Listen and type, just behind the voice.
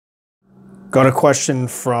Got a question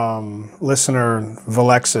from listener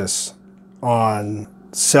Valexis on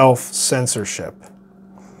self-censorship.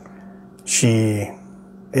 She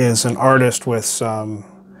is an artist with some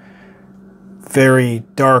very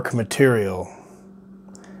dark material,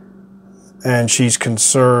 and she's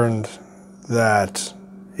concerned that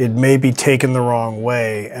it may be taken the wrong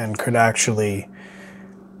way and could actually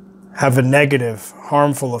have a negative,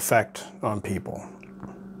 harmful effect on people.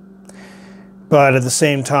 But at the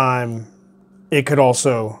same time, it could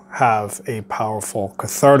also have a powerful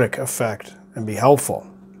cathartic effect and be helpful.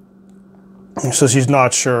 So she's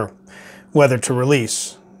not sure whether to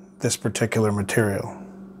release this particular material.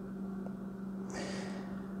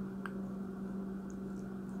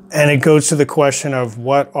 And it goes to the question of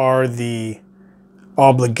what are the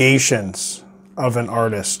obligations of an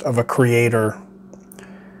artist, of a creator,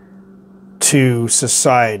 to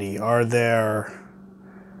society?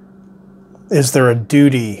 Is there a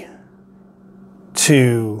duty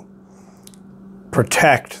to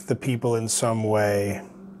protect the people in some way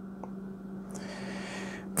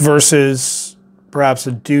versus perhaps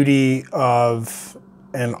a duty of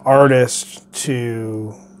an artist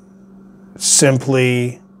to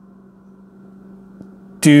simply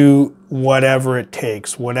do whatever it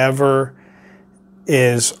takes, whatever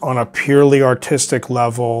is on a purely artistic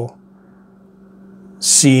level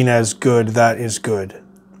seen as good, that is good,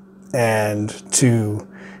 and to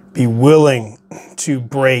be willing to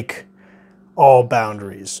break all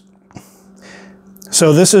boundaries.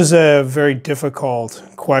 So this is a very difficult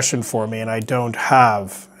question for me, and I don't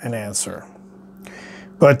have an answer.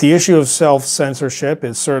 But the issue of self-censorship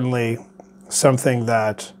is certainly something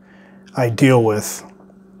that I deal with.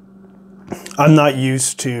 I'm not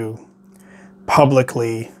used to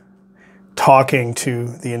publicly talking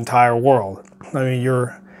to the entire world. I mean,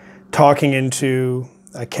 you're talking into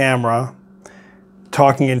a camera,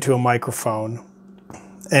 talking into a microphone,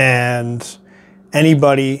 and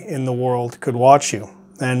anybody in the world could watch you.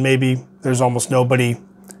 And maybe there's almost nobody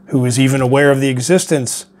who is even aware of the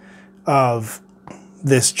existence of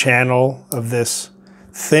this channel, of this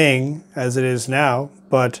thing as it is now.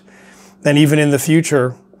 But then even in the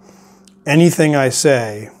future, anything I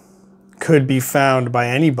say could be found by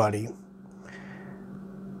anybody.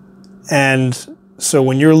 And so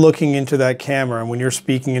when you're looking into that camera and when you're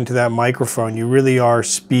speaking into that microphone, you really are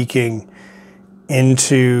speaking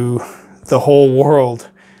into the whole world,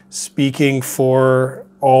 speaking for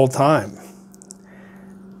all time.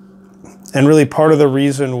 And really part of the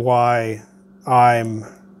reason why I'm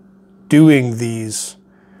doing these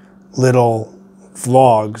little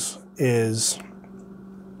vlogs is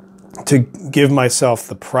to give myself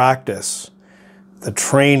the practice, the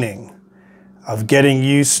training of getting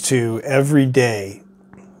used to every day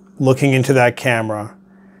looking into that camera,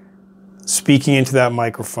 speaking into that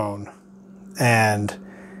microphone, and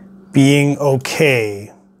being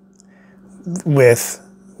okay with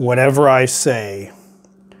whatever I say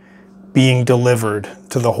being delivered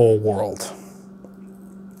to the whole world.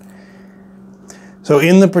 So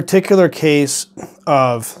in the particular case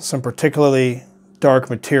of some particularly dark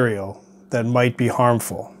material that might be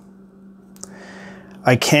harmful,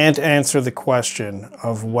 I can't answer the question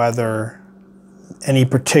of whether any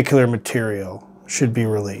particular material should be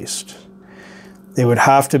released. It would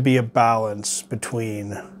have to be a balance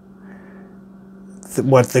between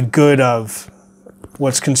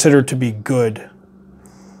what's considered to be good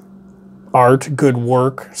art, good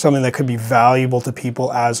work, something that could be valuable to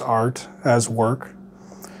people as art, as work,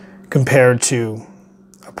 compared to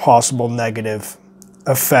a possible negative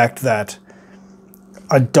effect that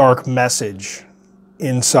a dark message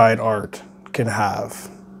inside art can have.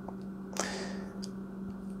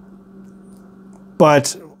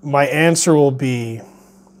 But my answer will be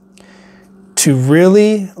to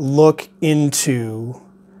really look into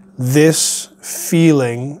this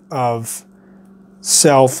feeling of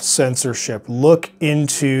self-censorship. Look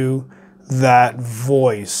into that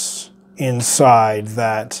voice inside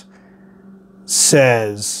that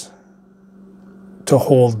says to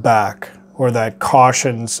hold back, or that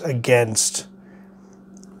cautions against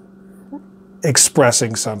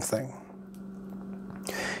expressing something.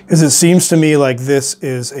 Because it seems to me like this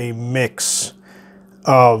is a mix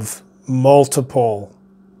of multiple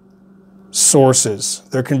sources.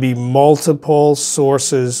 There can be multiple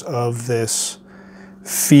sources of this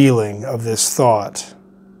feeling, of this thought.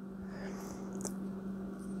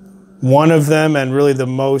 One of them, and really the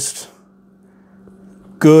most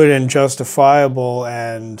good and justifiable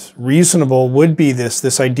and reasonable, would be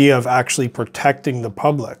this idea of actually protecting the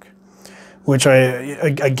public. which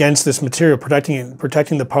against this material,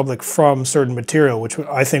 protecting the public from certain material, which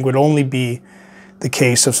I think would only be the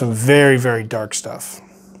case of some very, very dark stuff.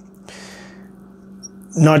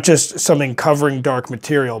 Not just something covering dark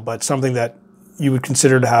material, but something that you would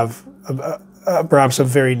consider to have perhaps a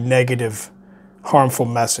very negative, harmful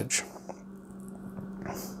message.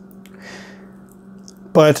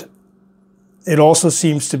 But it also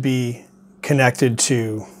seems to be connected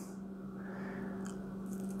to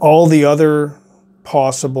all the other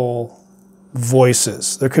possible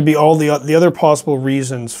voices. There could be all the other possible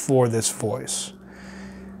reasons for this voice.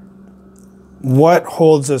 What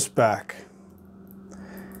holds us back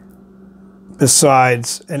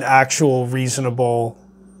besides an actual reasonable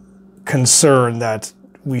concern that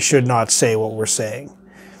we should not say what we're saying?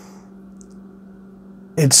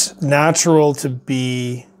 It's natural to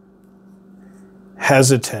be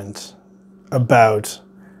hesitant about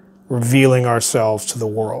revealing ourselves to the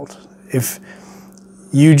world. If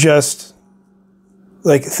you just,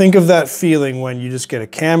 like, think of that feeling when you just get a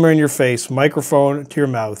camera in your face, microphone to your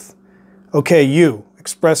mouth. Okay, you,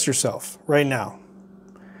 express yourself right now.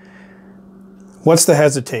 What's the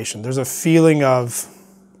hesitation? There's a feeling of,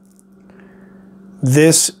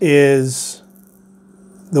 this is,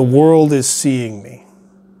 the world is seeing me.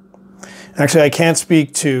 Actually, I can't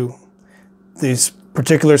speak to this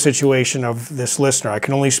particular situation of this listener. I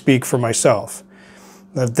can only speak for myself.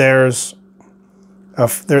 That there's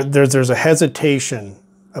a hesitation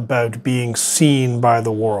about being seen by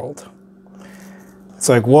the world. It's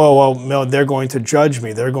like, whoa, well, no, they're going to judge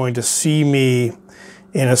me. They're going to see me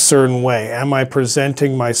in a certain way. Am I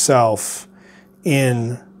presenting myself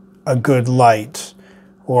in a good light?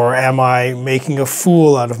 Or am I making a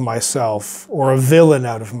fool out of myself or a villain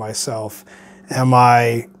out of myself? Am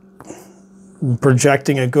I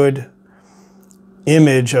projecting a good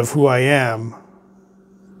image of who I am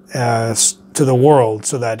to the world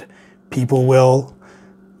so that people will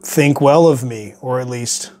think well of me, or at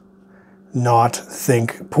least not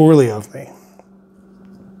think poorly of me?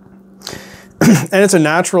 And it's a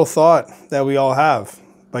natural thought that we all have.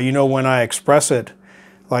 But you know, when I express it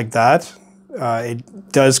like that,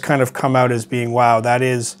 it does kind of come out as being, wow, that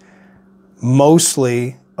is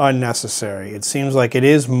mostly unnecessary. It seems like it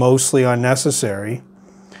is mostly unnecessary.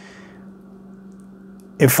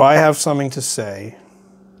 If I have something to say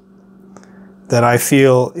that I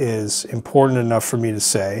feel is important enough for me to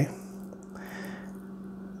say,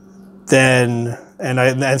 then,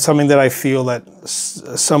 and something that I feel that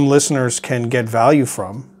some listeners can get value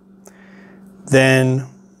from, then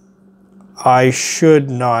I should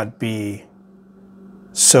not be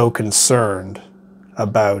so concerned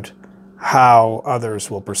about how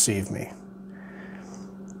others will perceive me.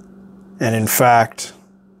 And in fact,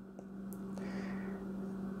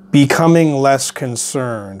 becoming less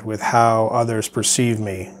concerned with how others perceive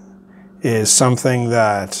me is something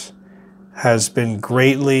that has been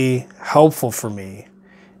greatly helpful for me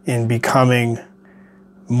in becoming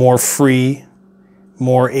more free,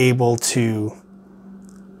 more able to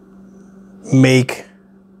make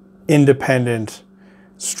independent,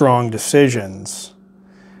 strong decisions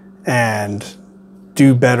and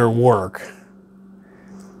do better work.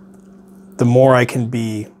 The more I can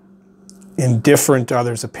be indifferent to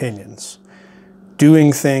others' opinions,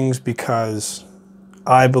 doing things because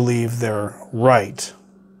I believe they're right,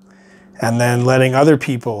 and then letting other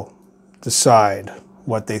people decide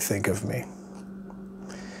what they think of me.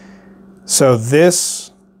 So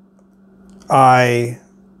this I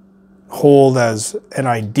hold as an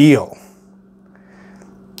ideal,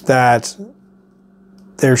 that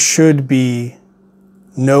there should be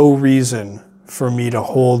no reason for me to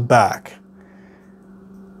hold back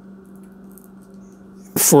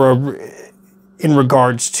in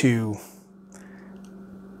regards to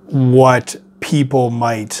what people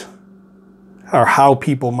might, or how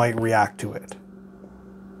people might react to it.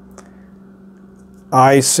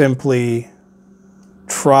 I simply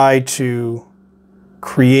try to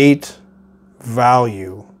create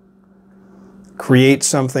value, create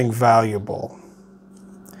something valuable,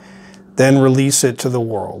 then release it to the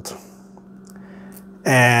world.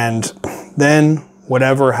 And then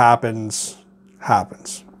whatever happens,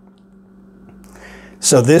 happens.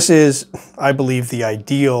 So this is, I believe, the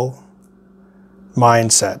ideal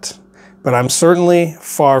mindset, but I'm certainly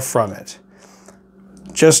far from it.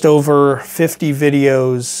 Just over 50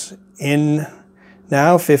 videos in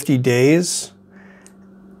now, 50 days,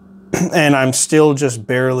 and I'm still just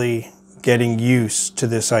barely getting used to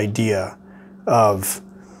this idea of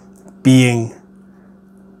being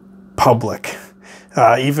public,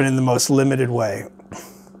 even in the most limited way.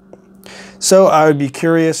 So I would be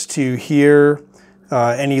curious to hear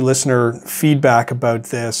any listener feedback about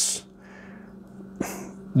this.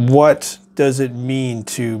 What does it mean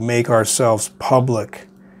to make ourselves public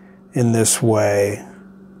in this way?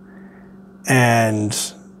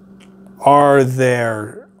 And are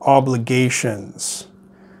there obligations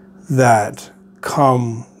that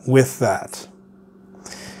come with that?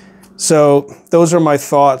 So those are my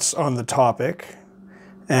thoughts on the topic,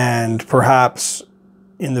 and perhaps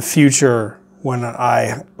in the future, when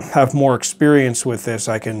I have more experience with this,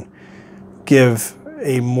 I can give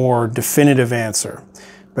a more definitive answer.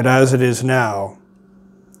 But as it is now,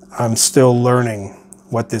 I'm still learning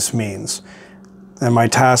what this means. And my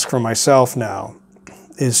task for myself now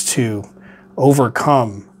is to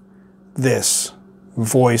overcome this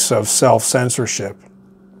voice of self-censorship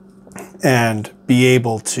and be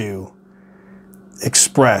able to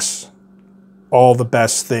express all the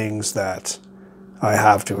best things that I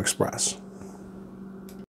have to express.